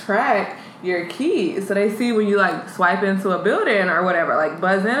like track your keys, so they see when you like swipe into a building or whatever, like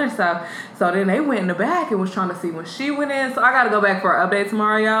buzz in or stuff. So then they went in the back and was trying to see when she went in. So I gotta go back for an update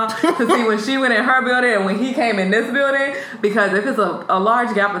tomorrow, y'all, to see when she went in her building and when he came in this building, because if it's a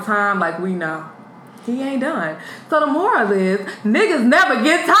large gap of time, like we know he ain't done. So the moral is niggas never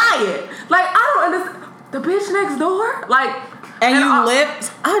get tired. Like, I don't understand the bitch next door, like, and you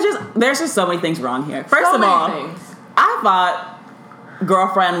lived. There's just so many things wrong here. First of all, I thought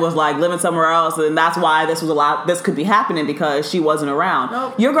girlfriend was like living somewhere else, and that's why this could be happening, because she wasn't around.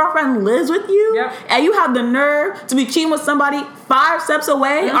 Nope. Your girlfriend lives with you. Yep. And you have the nerve to be cheating with somebody 5 steps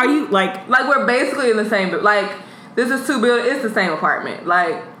away. Mm-hmm. Are you like we're basically in the same, like, this is 2 buildings, it's the same apartment,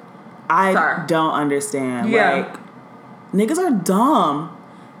 like, I don't understand. Yeah. Like, niggas are dumb,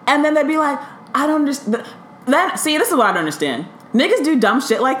 and then they'd be like, I don't understand. See, this is what I don't understand. Niggas do dumb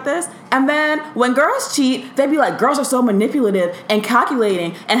shit like this, and then when girls cheat, they be like, girls are so manipulative and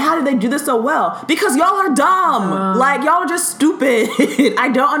calculating, and how did they do this so well? Because y'all are dumb. Like, y'all are just stupid. I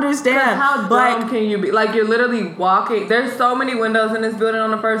don't understand. How dumb can you be? Like, you're literally walking. There's so many windows in this building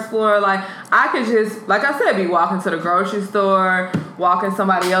on the first floor. Like, I could just, like I said, be walking to the grocery store, walking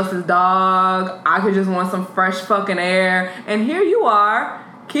somebody else's dog. I could just want some fresh fucking air. And here you are,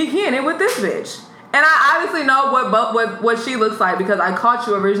 kicking it with this bitch. And I obviously know what she looks like because I caught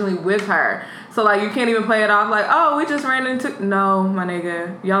you originally with her. So, like, you can't even play it off like, oh, we just ran into... No, my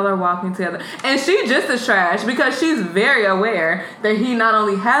nigga. Y'all are walking together. And she just as trash because she's very aware that he not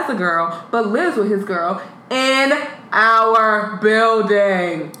only has a girl, but lives with his girl in our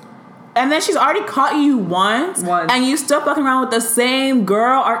building. And then she's already caught you once. And you still fucking around with the same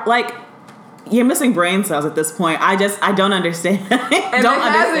girl. Or, like... you're missing brain cells at this point. I don't understand. And don't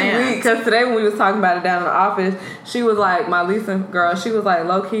understand. Because today when we was talking about it down in the office, she was like, my Lisa girl, she was like,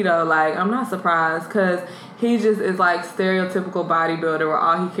 low key though, like, I'm not surprised because he just is like stereotypical bodybuilder where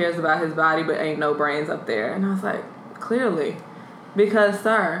all he cares about his body but ain't no brains up there. And I was like, clearly. Because,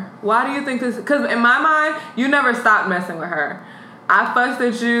 sir, why do you think this? Because in my mind, you never stopped messing with her. I fussed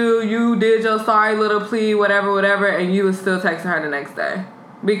at you, you did your sorry little plea, whatever, and you was still texting her the next day.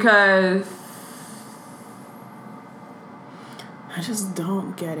 Because I just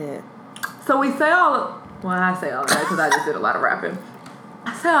don't get it. So we say I say all that because I just did a lot of rapping.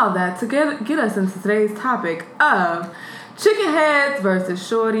 I say all that to get us into today's topic of chicken heads versus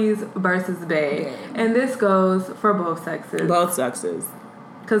shorties versus bae. And this goes for both sexes. Both sexes.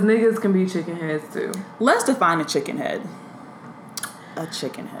 Because niggas can be chicken heads too. Let's define a chicken head. A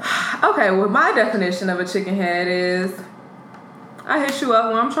chicken head. Okay, well, my definition of a chicken head is I hit you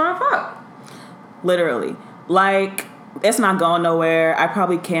up when I'm trying to fuck. Literally. Like, it's not going nowhere. I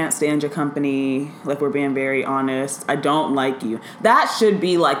probably can't stand your company. Like, we're being very honest. I don't like you. That should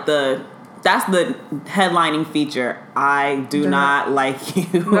be like that's the headlining feature. I do not like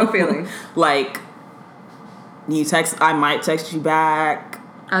you. No feelings. Like, I might text you back.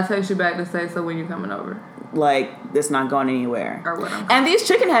 I text you back to say, so when you coming over? Like, it's not going anywhere. Or what? And these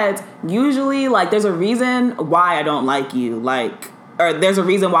chicken heads, usually, like, there's a reason why I don't like you. Like, or there's a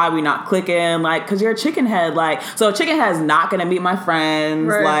reason why we not clicking. Like, because you're a chicken head. Like, so a chicken head is not going to meet my friends.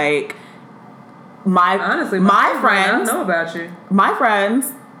 Right. Like, honestly, my friends, I know about you. My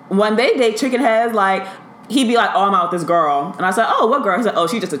friends, when they date chicken heads, like, he'd be like, oh, I'm out with this girl. And I said, oh, what girl? He said, oh,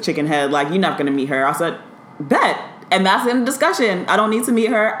 she's just a chicken head. Like, you're not going to meet her. I said, bet. And that's in the discussion. I don't need to meet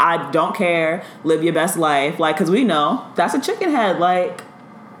her. I don't care. Live your best life. Like, because we know that's a chicken head. Like,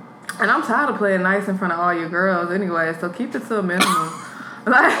 and I'm tired of playing nice in front of all your girls anyway, so keep it to a minimum.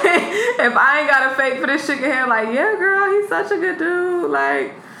 Like, if I ain't got a fake for this chicken head, like, yeah, girl, he's such a good dude.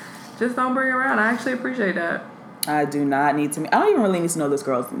 Like, just don't bring it around. I actually appreciate that. I do not need to. I don't even really need to know this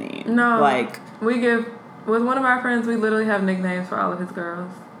girl's name. No. Like, with one of our friends, we literally have nicknames for all of his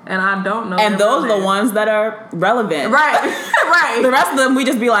girls. And I don't know. And those are the ones that are relevant. Right. Right. The rest of them, we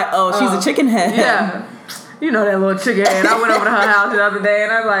just be like, oh, she's a chicken head. Yeah. You know that little chicken head. I went over to her house the other day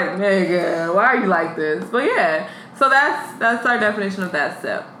and I was like, nigga, why are you like this? But yeah. So that's our definition of that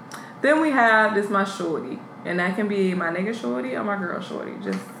step. Then we have this my shorty. And that can be my nigga shorty or my girl shorty.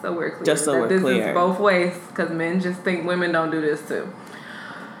 Just so we're clear. Just so we're clear. This is both ways. Because men just think women don't do this too.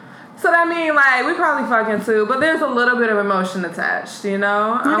 So that mean, like, we probably fucking too, but there's a little bit of emotion attached, you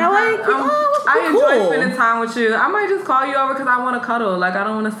know? I enjoy spending time with you. I might just call you over because I want to cuddle. Like, I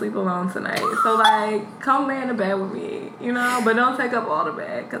don't want to sleep alone tonight. So, like, come lay in the bed with me, you know? But don't take up all the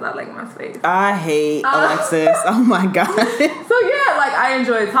bed because I like my space. I hate Alexis. Oh, my God. So, yeah, like, I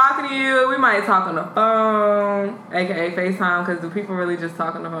enjoy talking to you. We might talk on the phone, a.k.a. FaceTime, because do people really just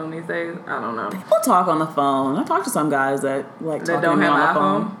talk on the phone these days? I don't know. People talk on the phone. I talk to some guys that, like, talking to me on the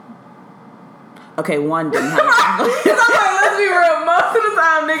phone. Okay, one didn't have it. Let's be real. Most of the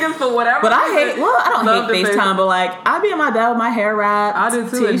time, niggas, for whatever. But I don't hate FaceTime, but like, I be in my bed with my hair wrapped. I do too,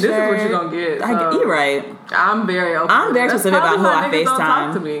 t-shirt. and this is what you're gonna get. So. You're right. I'm very open. I'm very specific about who I FaceTime. Don't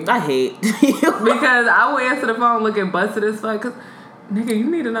talk to me. I hate you. Because I will answer the phone looking busted as fuck, because, nigga,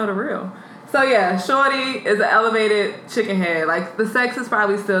 you need to know the real. So yeah, shorty is an elevated chicken head. Like, the sex is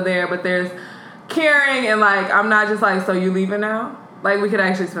probably still there, but there's caring and like, I'm not just like, so you leaving now? Like, we could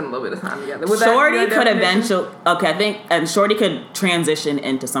actually spend a little bit of time together. Shorty could eventually... Okay, I think... And Shorty could transition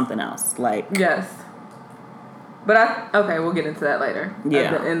into something else. Like... Yes. But okay, we'll get into that later.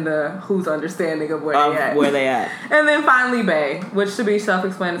 Yeah. In the who's understanding of where they at. And then finally, bae, which should be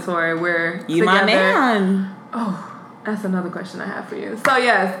self-explanatory. We're you together. My man. Oh, that's another question I have for you. So,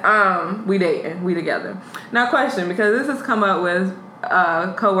 yes, we dating. We together. Now, question, because this has come up with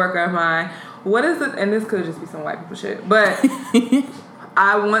a coworker of mine. What is it? And this could just be some white people shit, but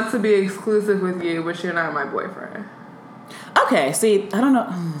I want to be exclusive with you, but you're not my boyfriend. Okay, see, I don't know.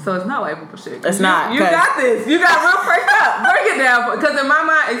 So it's not white people shit. It's not. You got this. You got real freaked up. Break it down. Because in my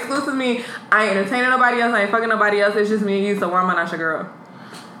mind, exclusive means I ain't entertaining nobody else. I ain't fucking nobody else. It's just me and you, so why am I not your girl?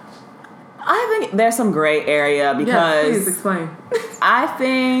 I think there's some gray area because... Please explain. I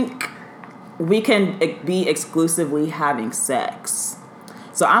think we can be exclusively having sex.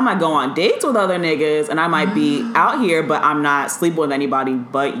 So I might go on dates with other niggas and I might be out here, but I'm not sleeping with anybody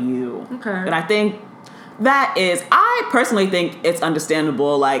but you. Okay. And I think I personally think it's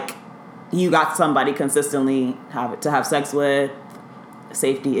understandable, like, you got somebody consistently to have sex with,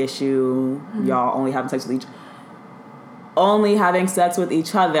 safety issue, y'all only having sex with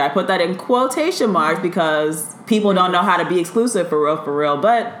each other. I put that in quotation marks because people don't know how to be exclusive for real.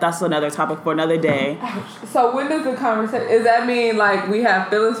 But that's another topic for another day. So when does the conversation? Does that mean like we have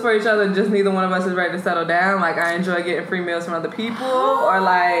feelings for each other, just neither one of us is ready to settle down? Like I enjoy getting free meals from other people, or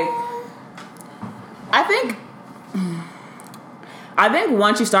like? I think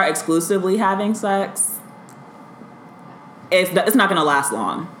once you start exclusively having sex, it's not gonna last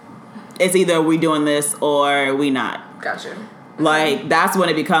long. It's either we doing this or we not. Gotcha. Like that's when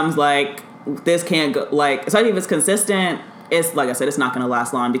it becomes like this can't go. Like especially if it's consistent, it's like I said, it's not gonna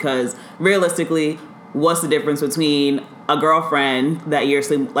last long because realistically, what's the difference between a girlfriend that you're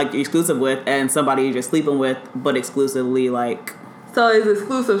exclusive with and somebody you're just sleeping with, but exclusively like? So it's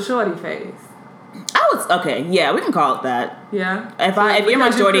exclusive shorty phase. Okay, yeah, we can call it that. Yeah. If you're my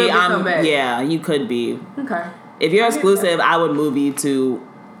shorty, you could be. Okay. If you're exclusive, I would move you to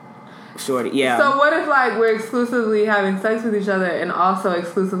shorty. Yeah. So what if like we're exclusively having sex with each other and also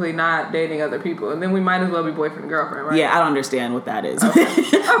exclusively not dating other people, and then we might as well be boyfriend and girlfriend, right? Yeah, I don't understand what that is. Okay.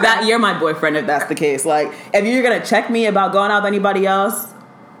 That you're my boyfriend if that's the case. Like, if you're gonna check me about going out with anybody else,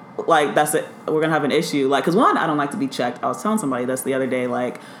 like that's it. We're gonna have an issue. Like, cause one, I don't like to be checked. I was telling somebody this the other day.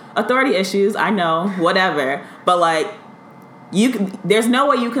 Like, authority issues. I know, whatever. But like, there's no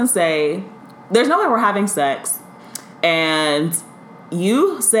way you can say. There's no way we're having sex, and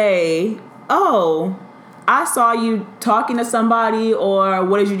you say, oh, I saw you talking to somebody, or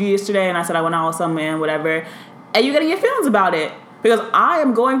what did you do yesterday? And I said, I went out with some man, whatever. And you're going to get feelings about it. Because I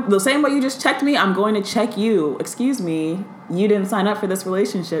am going, the same way you just checked me, I'm going to check you. Excuse me, you didn't sign up for this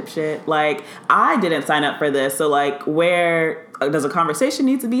relationship shit. Like, I didn't sign up for this. So, like, where does a conversation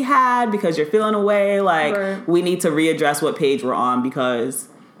need to be had because you're feeling away? Like, right. We need to readdress what page we're on because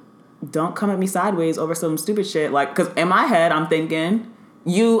don't come at me sideways over some stupid shit. Like, because in my head, I'm thinking,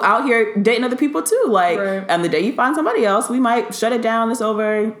 you out here dating other people too. Like, right. And the day you find somebody else, we might shut it down. It's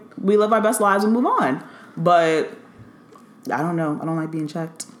over. We live our best lives and move on. But I don't know. I don't like being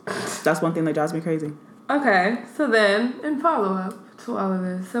checked. That's one thing that drives me crazy. Okay. So then, in follow-up to all of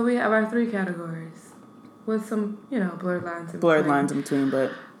this, so we have our 3 categories with some, blurred lines in between.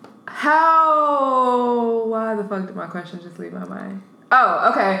 But why the fuck did my question just leave my mind?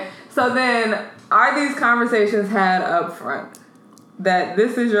 Oh, okay. So then, are these conversations had up front? That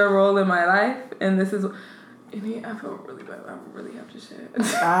this is your role in my life, and this is... I feel really bad. I really have to shit.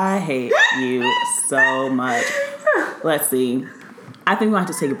 I hate you so much. Let's see. I think we'll have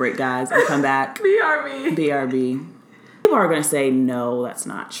to take a break, guys, and come back. BRB. People are going to say, no, that's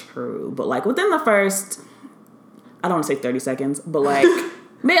not true. But, like, within the first... I don't want to say 30 seconds, but, like,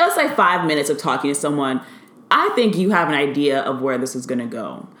 maybe let's say 5 minutes of talking to someone... I think you have an idea of where this is going to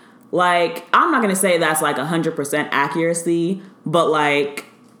go. Like, I'm not going to say that's like 100% accuracy, but like,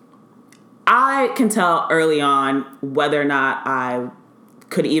 I can tell early on whether or not I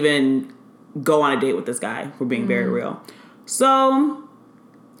could even go on a date with this guy, for being very real. So,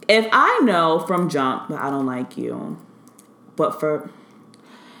 if I know from jump that I don't like you, but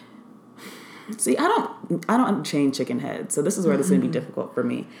see, I don't chain chicken head. So this is where this is going to be difficult for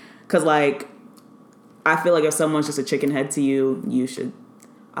me. Because like, I feel like if someone's just a chicken head to you, you should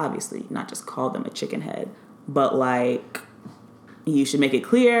obviously not just call them a chicken head, but like you should make it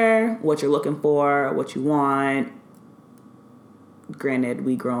clear what you're looking for, what you want. Granted,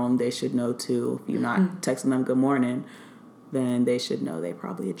 we grown, they should know too. If you're not texting them good morning, then they should know they're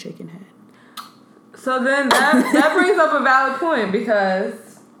probably a chicken head. So then that brings up a valid point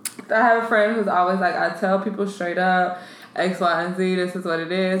because I have a friend who's always like, I tell people straight up, X, Y, and Z, this is what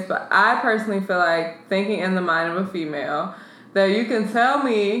it is. But I personally feel like, thinking in the mind of a female, that you can tell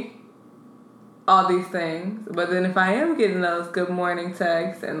me all these things, but then if I am getting those good morning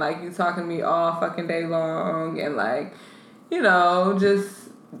texts and like you talking to me all fucking day long and like, just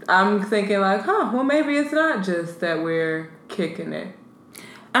I'm thinking like, well maybe it's not just that we're kicking it.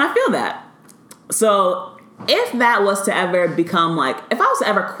 And I feel that. So if that was to ever become like, if I was to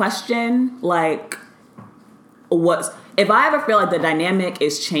ever question like if I ever feel like the dynamic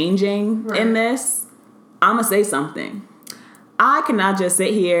is changing in this, I'm going to say something. I cannot just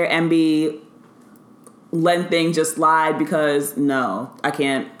sit here and be letting things just slide because, no, I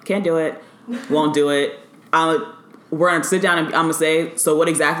can't do it. Won't do it. We're going to sit down and I'm going to say, so what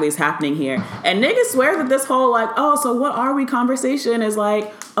exactly is happening here? And niggas swear that this whole like, oh, so what are we conversation is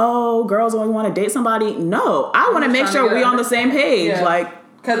like, oh, girls only want to date somebody. No, I want to make sure we on the same page. Yeah. Like,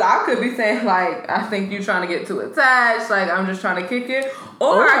 because I could be saying, like, I think you're trying to get too attached. Like, I'm just trying to kick it.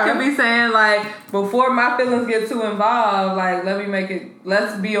 Or I could be saying, like, before my feelings get too involved, like,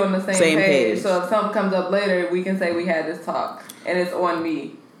 let's be on the same page. So if something comes up later, we can say we had this talk. And it's on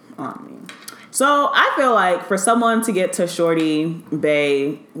me. So I feel like for someone to get to shorty,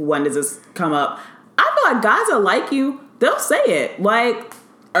 bae, when does this come up? I feel like guys that like you, they'll say it. Like,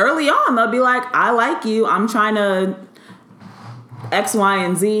 early on, they'll be like, I like you. I'm trying to X, Y,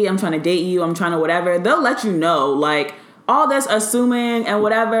 and Z. I'm trying to date you. I'm trying to whatever. They'll let you know. Like, all this assuming and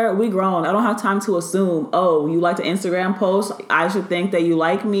whatever, we grown. I don't have time to assume, oh, you like the Instagram post, I should think that you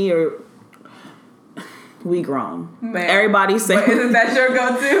like me, or we grown. Man. Everybody's saying, but isn't that your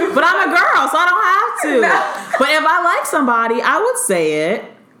go-to? But I'm a girl, so I don't have to. No. But if I like somebody, I would say it.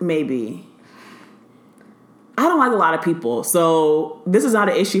 Maybe. I don't like a lot of people, so this is not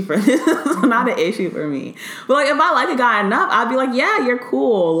an issue for this is not an issue for me. But like, if I like a guy enough, I'd be like, yeah, you're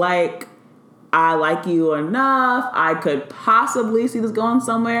cool. Like, I like you enough. I could possibly see this going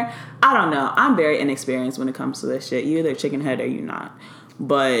somewhere. I don't know. I'm very inexperienced when it comes to this shit. You either chicken head or you not.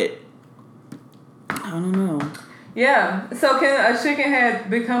 But I don't know. Yeah. So can a chicken head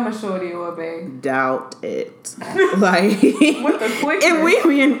become a shorty or a babe? Doubt it. Like, With the quickness. if we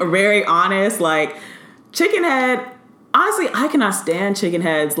being very honest, like, chicken head, honestly, I cannot stand chicken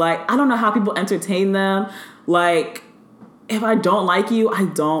heads. Like, I don't know how people entertain them. Like, if I don't like you, I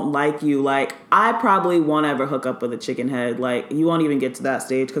don't like you. Like, I probably won't ever hook up with a chicken head. Like, you won't even get to that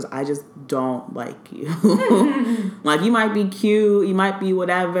stage because I just don't like you. Like, you might be cute, you might be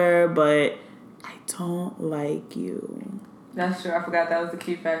whatever, but I don't like you. That's true. I forgot that was the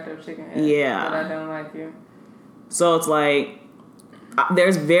key factor of chicken head. Yeah. But I don't like you. So it's like,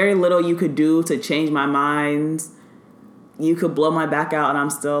 there's very little you could do to change my mind. You could blow my back out and I'm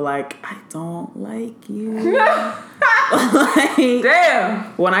still like, I don't like you. Like, damn.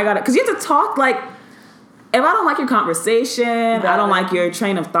 When I got it, because you have to talk, like, if I don't like your conversation, I don't like your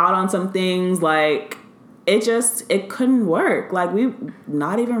train of thought on some things, like, it couldn't work. Like, we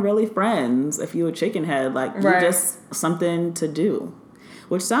not even really friends if you a chicken head. Like, right. You're just something to do.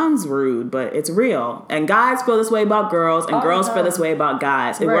 Which sounds rude, but it's real. And guys feel this way about girls, and girls feel this way about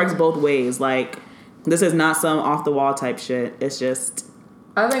guys. It works both ways. Like, this is not some off-the-wall type shit. It's just...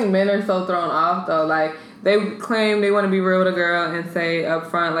 I think men are so thrown off, though. Like, they claim they want to be real with a girl and say up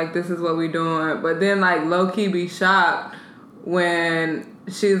front, like, this is what we doing. But then, like, low-key be shocked when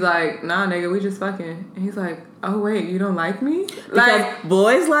she's like, nah, nigga, we just fucking. And he's like, oh, wait, you don't like me? Like, because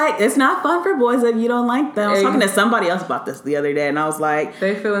boys, like, it's not fun for boys if you don't like them. I was talking to somebody else about this the other day, and I was like...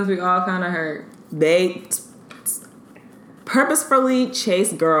 They feelings be all kind of hurt. They purposefully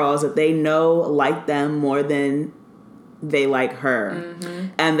chase girls that they know like them more than they like her. Mm-hmm.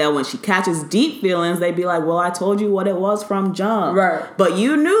 And then when she catches deep feelings, they be like, well, I told you what it was from jump. Right. But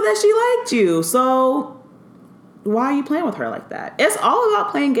you knew that she liked you, so why are you playing with her like that? It's all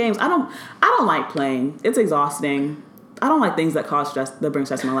about playing games. I don't like playing. It's exhausting. I don't like things that cause stress, that bring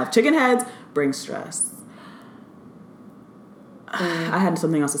stress in my life. Chicken heads bring stress. I had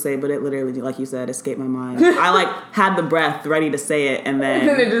something else to say, but it literally, like you said, escaped my mind. I like had the breath ready to say it, and then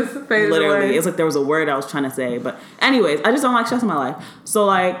it just faded literally away. It's like there was a word I was trying to say. But anyways, I just don't like stress in my life. So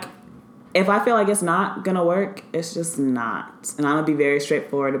like, if I feel like it's not gonna work, it's just not. And I'm gonna be very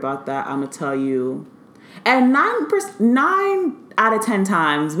straightforward about that. I'm gonna tell you, and 9 out of 10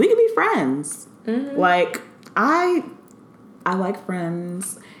 times we could be friends. Mm-hmm. Like I like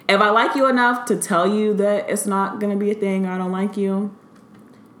friends. If I like you enough to tell you that it's not going to be a thing or I don't like you,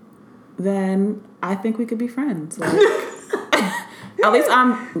 then I think we could be friends. Like, at least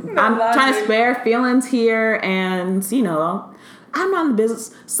I'm trying to spare feelings here, and, you know, I'm not in the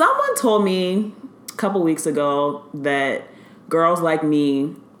business. Someone told me a couple weeks ago that girls like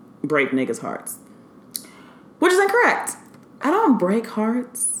me break niggas' hearts, which is incorrect. I don't break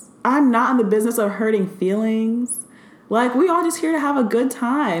hearts. I'm not in the business of hurting feelings. Like, we all just here to have a good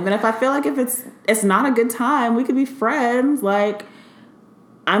time. And if I feel like if it's not a good time, we could be friends. Like,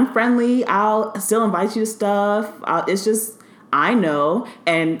 I'm friendly. I'll still invite you to stuff. It's just, I know.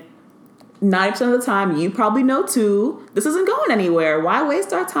 And 90% of the time, you probably know too, this isn't going anywhere. Why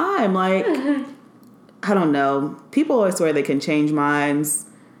waste our time? Like, I don't know. People always swear they can change minds.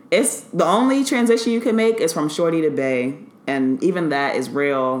 It's the only transition you can make is from shorty to bae. And even that is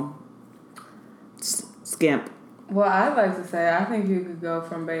real skimp. Well, I'd like to say I think you could go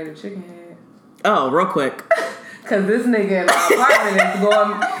from bae to chicken head. Oh, real quick. Because this nigga in my apartment is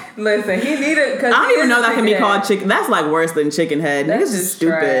going... Listen, he needed... I don't even know that can be called chicken. That's like worse than chicken head. That's Niggas just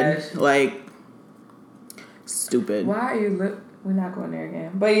stupid. trash. Like, stupid. Why are you... We're not going there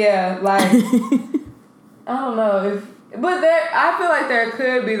again. But yeah, like... I don't know if... But I feel like there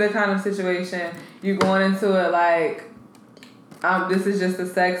could be the kind of situation you going into it like... this is just a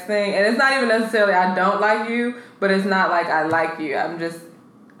sex thing. And it's not even necessarily I don't like you, but it's not like I like you. I just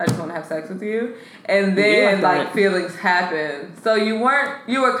want to have sex with you. And then feelings happen. So you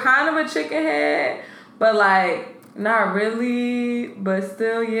were kind of a chicken head, but like not really, but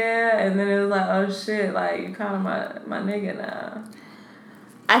still, yeah. And then it was like, oh shit, like you kind of my nigga now.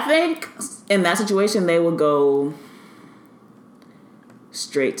 I think in that situation they would go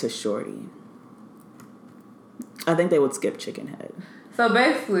straight to shorty. I think they would skip chicken head. So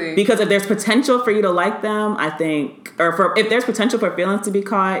basically, because if there's potential for you to like them, I think, if there's potential for feelings to be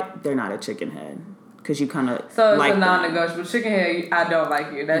caught, they're not a chicken head. Because you kind of so it's like a non-negotiable. Chicken head, I don't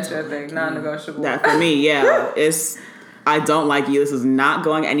like you. That's your thing, non-negotiable. That for me, yeah, it's I don't like you. This is not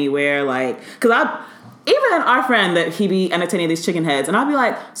going anywhere. Like, because even our friend that he be entertaining these chicken heads, and I'll be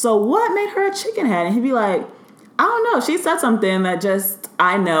like, so what made her a chicken head? And he'd be like, I don't know. She said something that just,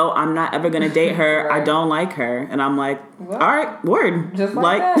 I know I'm not ever going to date her. Right. I don't like her. And I'm like, what? All right, word. Just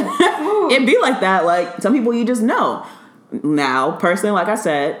like that. It'd be like that. Like, some people you just know. Now, personally, like I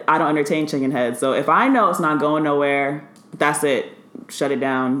said, I don't entertain chicken heads. So if I know it's not going nowhere, that's it. Shut it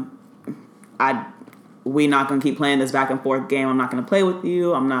down. We not going to keep playing this back and forth game. I'm not going to play with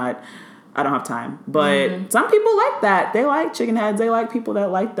you. I don't have time. But some people like that. They like chicken heads. They like people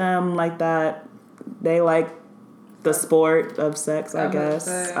that like them like that. They like the sport of sex, I guess.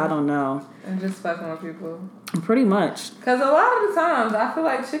 I don't know. And just fucking with people. Pretty much. Because a lot of the times, I feel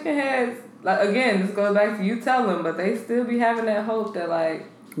like chicken heads, like, again, this goes back to you tell them, but they still be having that hope that, like,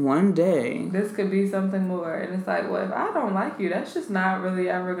 one day this could be something more. And it's like, well, if I don't like you, that's just not really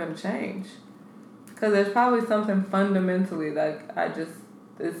ever going to change. Because there's probably something fundamentally, like,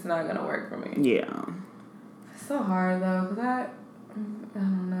 it's not going to work for me. Yeah. It's so hard, though, because I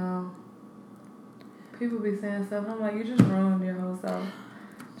don't know. People be saying stuff, and I'm like, you just ruined your whole self.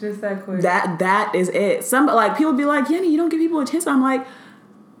 Just that quick. That is it. People be like, Yenny, you don't give people a chance. I'm like,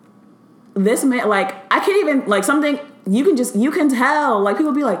 this man, like, I can't even, like, something, you can tell. Like,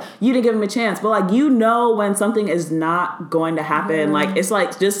 people be like, you didn't give him a chance. But, like, you know when something is not going to happen. Yeah. Like, it's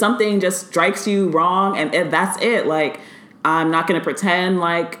like just something just strikes you wrong, and that's it. Like, I'm not going to pretend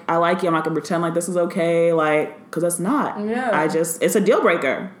like I like you. I'm not going to pretend like this is okay. Like, because it's not. Yeah. It's a deal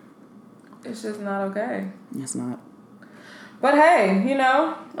breaker. It's just not okay. It's not. But hey, you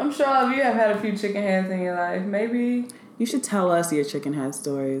know, I'm sure all of you have had a few chicken heads in your life. Maybe you should tell us your chicken head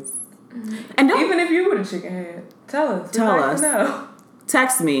stories. And even if you were a chicken head, tell us. Tell us. Know.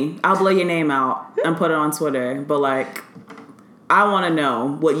 Text me. I'll blow your name out and put it on Twitter. But like, I want to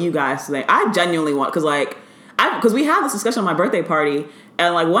know what you guys think. I genuinely want, because we had this discussion on my birthday party.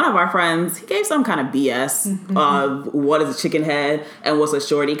 And, like, one of our friends, he gave some kind of BS of what is a chicken head and what's a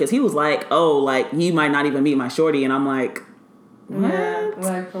shorty. Because he was like, oh, like, you might not even meet my shorty. And I'm like, what? Yeah,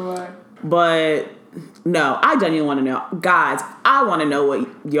 like, for what? But, no, I genuinely want to know. Guys, I want to know what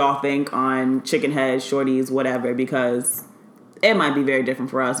y'all think on chicken heads, shorties, whatever. Because it might be very different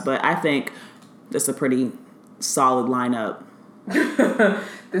for us. But I think it's a pretty solid lineup.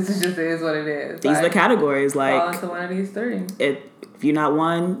 This is what it is. These are the categories. Like, fall into one of these three. If you're not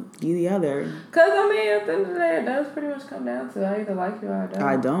one, you the other. Because, I mean, at the end of the day, it does pretty much come down to I either like you or I don't.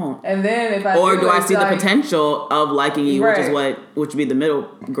 I don't. And then if I do I see the potential of liking you, right, which would be the middle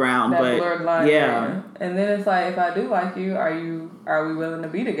ground. That but blurred line. Yeah. There. And then it's like, if I do like you, are we willing to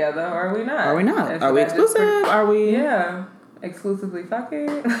be together or are we not? Are we not? Are we exclusive? Are we? Yeah. Exclusively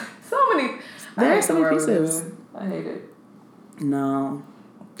fucking. So many. There are so many pieces. I hate it. No.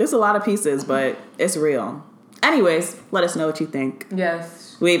 There's a lot of pieces, but it's real. Anyways, let us know what you think.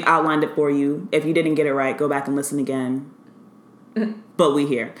 Yes. We've outlined it for you. If you didn't get it right, go back and listen again. But we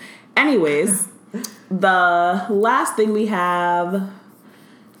here. Anyways, the last thing we have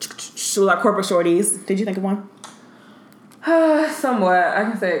was our corporate shorties. Did you think of one? Somewhat. I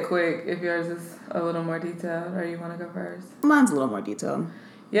can say it quick if yours is a little more detailed, or you want to go first? Mine's a little more detailed.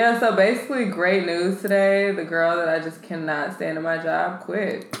 Yeah, so basically great news today. The girl that I just cannot stand at my job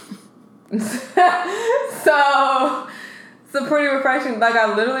quit. So pretty refreshing. Like,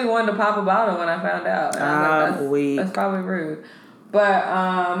 I literally wanted to pop a bottle when I found out. And I was like, that's probably rude. But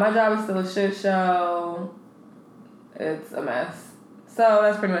my job is still a shit show. It's a mess. So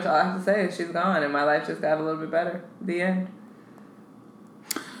that's pretty much all I have to say. She's gone, and my life just got a little bit better. The end.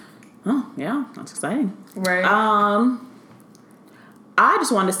 Oh, yeah. That's exciting. Right. I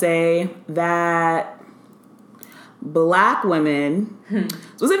just want to say that Black women,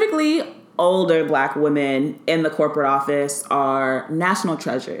 specifically older Black women in the corporate office, are national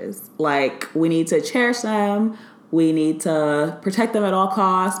treasures. Like, we need to cherish them. We need to protect them at all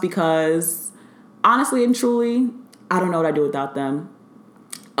costs because, honestly and truly, I don't know what I'd do without them.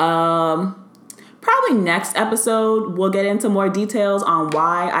 Probably next episode we'll get into more details on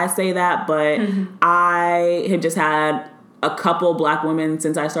why I say that, but I have just had a couple Black women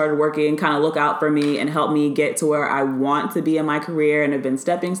since I started working kind of look out for me and help me get to where I want to be in my career and have been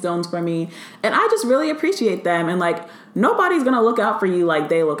stepping stones for me. And I just really appreciate them. And like, nobody's going to look out for you like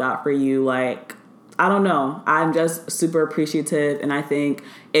they look out for you. Like, I don't know. I'm just super appreciative. And I think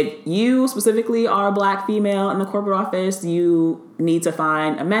if you specifically are a Black female in the corporate office, you need to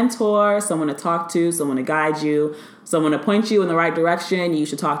find a mentor, someone to talk to, someone to guide you, someone to point you in the right direction. You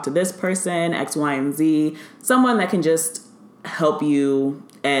should talk to this person, X, Y, and Z, someone that can just help you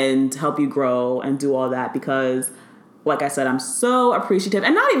and help you grow and do all that. Because like I said, I'm so appreciative,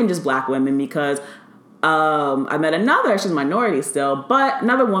 and not even just Black women, because I met another, she's a minority still, but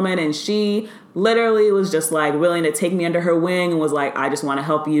another woman, and she literally was just like willing to take me under her wing and was like, I just want to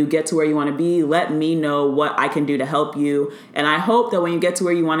help you get to where you want to be. Let me know what I can do to help you. And I hope that when you get to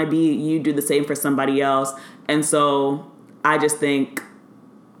where you want to be, you do the same for somebody else. And so I just think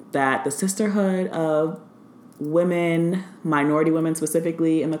that the sisterhood of women, minority women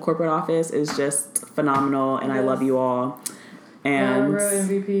specifically in the corporate office, is just phenomenal. And I love you all. And real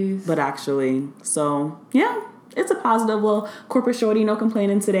MVPs. But actually, so yeah, it's a positive little corporate shorty, no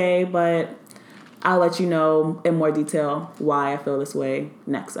complaining today, but I'll let you know in more detail why I feel this way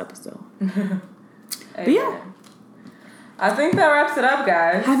next episode. But yeah, I think that wraps it up,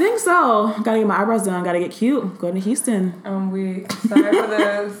 guys. I think so. Gotta get my eyebrows done, gotta get cute, going to Houston. We sorry for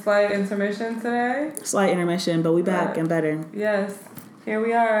the slight intermission today. Slight intermission, but we back and better. Yes, here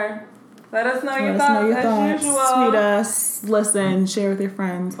we are. Let us know your thoughts as usual. Tweet us, listen, share with your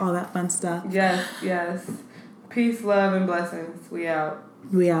friends, all that fun stuff. Yes. Peace, love, and blessings. We out.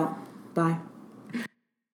 Bye.